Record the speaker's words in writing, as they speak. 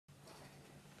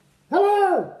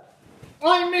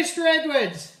I'm Mr.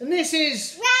 Edwards, and this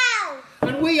is Ralph.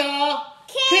 And we are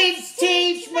Kids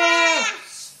Teach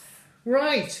Maths.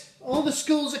 Right, all the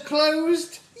schools are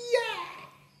closed. Yeah!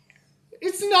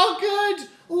 It's not good.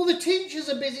 All the teachers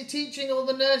are busy teaching, all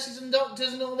the nurses and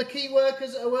doctors and all the key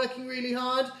workers are working really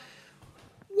hard.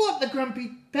 What the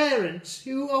grumpy parents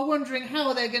who are wondering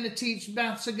how they're going to teach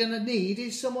maths are going to need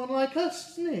is someone like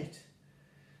us, isn't it?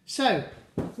 So,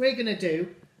 we're going to do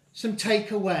some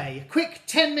takeaway. A quick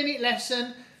 10-minute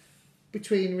lesson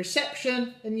between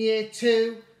reception and year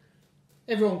 2.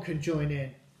 Everyone can join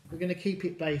in. We're going to keep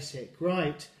it basic.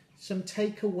 Right, some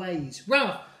takeaways.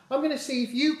 Ralph, I'm going to see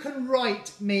if you can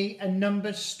write me a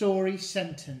number story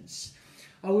sentence.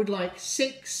 I would like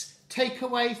 6,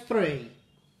 takeaway 3.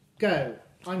 Go.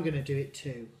 I'm going to do it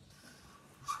too.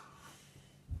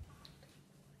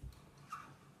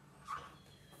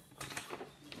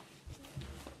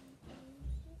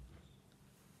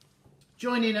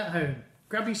 Join in at home.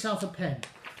 Grab yourself a pen.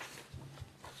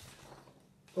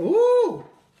 Ooh!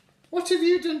 What have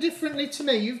you done differently to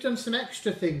me? You've done some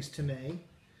extra things to me.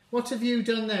 What have you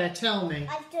done there? Tell me.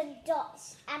 I've done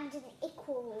dots and an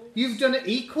equals. You've done an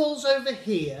equals over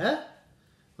here.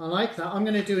 I like that. I'm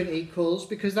going to do an equals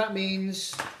because that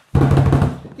means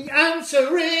the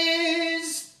answer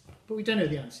is... But we don't know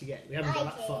the answer yet. We haven't got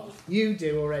that far. You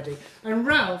do already. And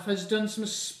Ralph has done some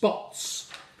spots.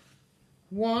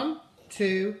 1,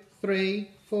 2,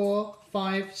 3, 4,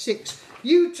 5, 6.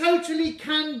 You totally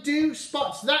can do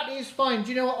spots. That is fine. Do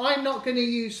you know what? I'm not going to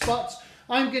use spots.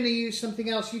 I'm going to use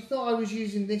something else. You thought I was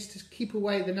using this to keep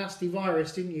away the nasty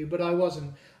virus, didn't you? But I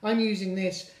wasn't. I'm using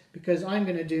this because I'm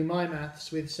going to do my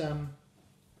maths with some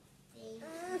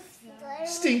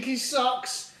stinky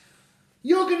socks.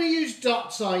 You're going to use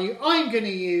dots, are you? I'm going to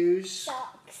use...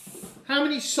 Socks. How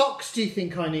many socks do you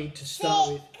think I need to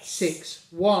start with? 6.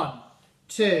 1,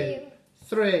 2,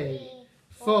 3,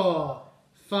 4,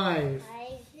 5,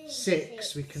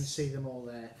 6. We can see them all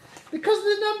there. Because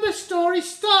the number story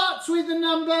starts with the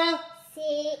number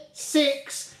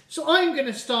 6. So I'm going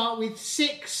to start with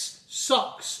 6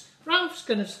 socks. Ralph's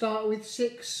going to start with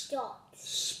 6 dots.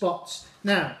 Spots.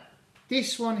 Now,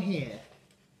 this one here,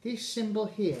 this symbol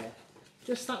here,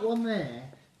 just that one there,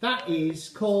 that is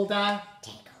called a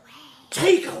takeaway.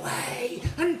 Takeaway!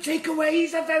 And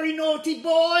takeaway's a very naughty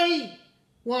boy.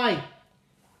 Why?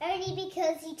 Only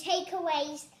because he take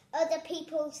away other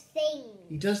people's things.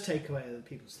 He does take away other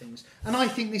people's things. And I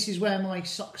think this is where my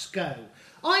socks go.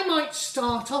 I might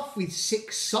start off with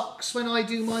 6 socks when I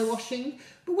do my washing,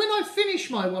 but when I finish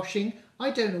my washing,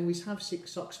 I don't always have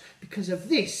 6 socks because of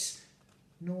this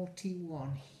naughty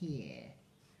one here,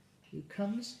 who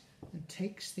comes and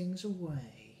takes things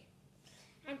away.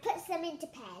 And puts them into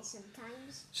pairs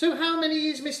sometimes. So how many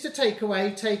is Mr.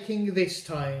 Takeaway taking this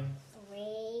time?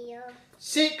 3.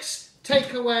 6,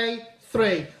 takeaway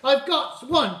 3. I've got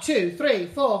 1, 2, 3,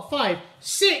 4, 5,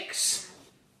 6.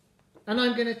 And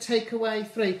I'm going to take away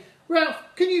 3. Ralph,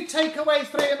 can you take away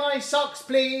 3 of my socks,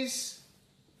 please?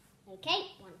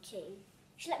 Okay, 1, 2.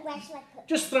 Where shall I put them?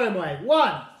 Just throw them away.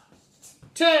 1,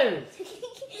 2,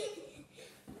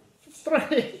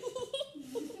 3.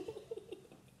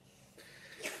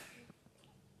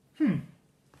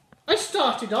 I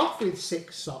started off with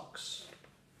 6 socks,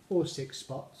 or 6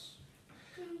 spots.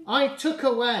 I took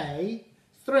away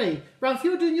 3. Ralph,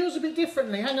 you're doing yours a bit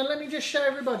differently. Hang on, let me just show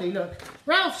everybody. Look,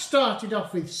 Ralph started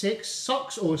off with 6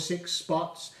 socks or 6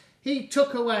 spots. He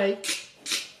took away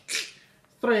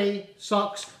 3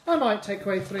 socks. I might take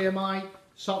away 3 of my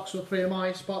socks or 3 of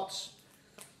my spots.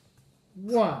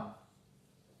 1,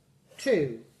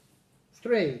 2,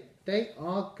 3. They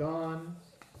are gone.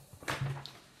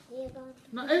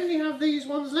 I only have these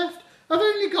ones left. I've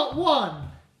only got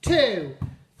 1, 2,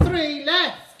 3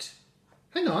 left.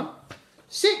 Hang on.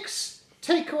 6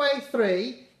 take away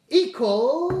 3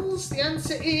 equals, the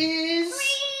answer is...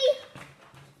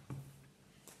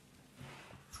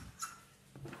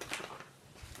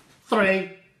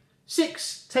 3.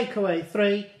 6 take away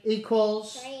 3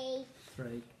 equals...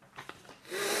 3.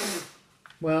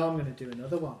 Well, I'm going to do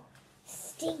another one.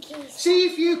 Stinky. See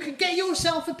if you can get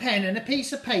yourself a pen and a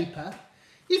piece of paper.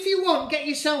 If you want, get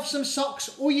yourself some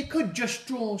socks, or you could just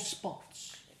draw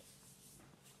spots.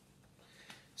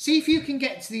 See if you can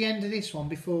get to the end of this one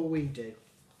before we do.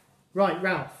 Right,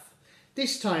 Ralph.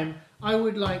 This time, I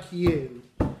would like you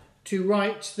to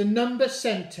write the number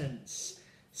sentence.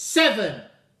 7,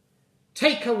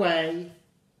 take away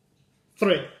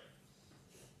 3.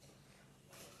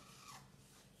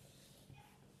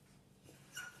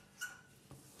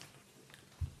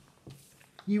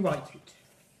 You write it.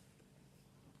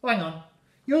 Oh, hang on.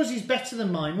 Yours is better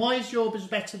than mine. Why is yours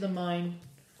better than mine?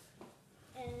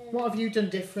 What have you done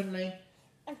differently?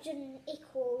 I've done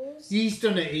equals. He's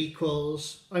done it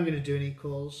equals. I'm going to do an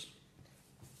equals.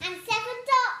 And 7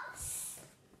 dots.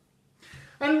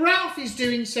 And Ralph is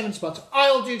doing 7 spots.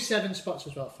 I'll do 7 spots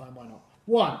as well. Fine, why not?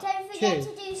 1, Don't forget 2,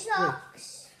 to do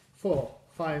socks. 3, 4,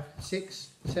 5, 6,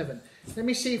 7. Let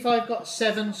me see if I've got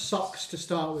 7 socks to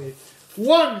start with.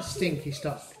 1 stinky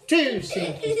sock. 2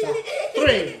 stinky socks.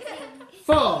 3,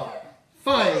 4,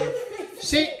 5,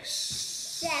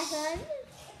 6,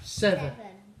 7.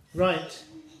 Right.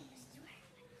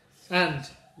 And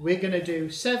we're going to do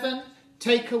 7,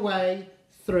 take away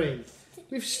 3.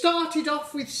 We've started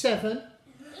off with 7.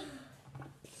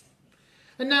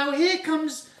 And now here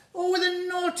comes, oh, the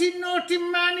naughty, naughty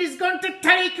man is going to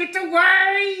take it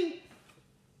away.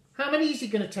 How many is he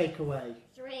going to take away?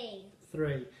 3.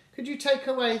 3. Could you take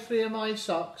away 3 of my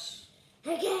socks?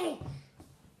 Okay.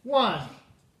 1,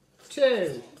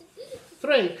 2,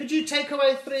 3. Could you take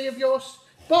away 3 of your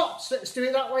spots? Let's do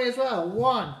it that way as well.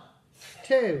 1,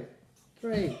 2,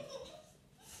 3.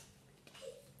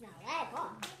 Now they're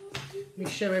gone. Let me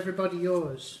show everybody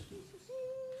yours.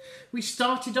 We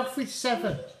started off with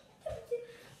 7.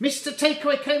 Mr.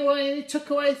 Takeaway came away and he took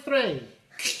away 3.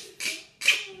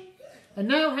 And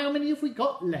now how many have we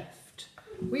got left?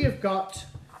 We have got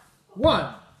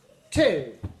 1,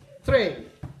 2, 3,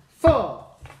 4.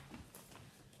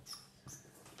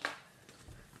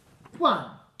 1,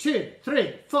 2,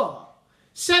 3, 4.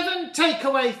 7 take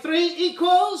away 3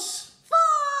 equals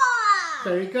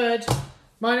 4. Very good.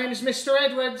 My name is Mr.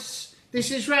 Edwards.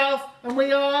 This is Ralph and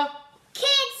we are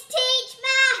Kids